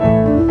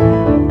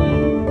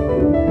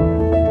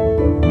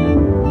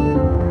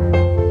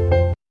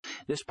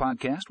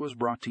podcast was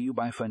brought to you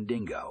by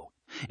Fundingo.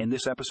 In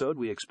this episode,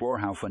 we explore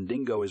how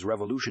Fundingo is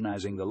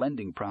revolutionizing the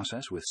lending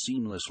process with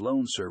seamless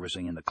loan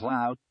servicing in the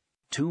cloud.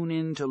 Tune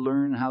in to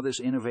learn how this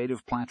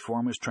innovative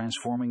platform is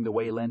transforming the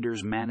way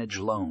lenders manage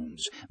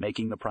loans,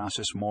 making the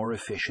process more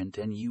efficient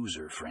and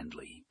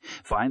user-friendly.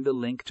 Find the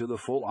link to the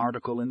full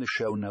article in the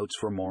show notes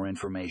for more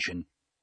information.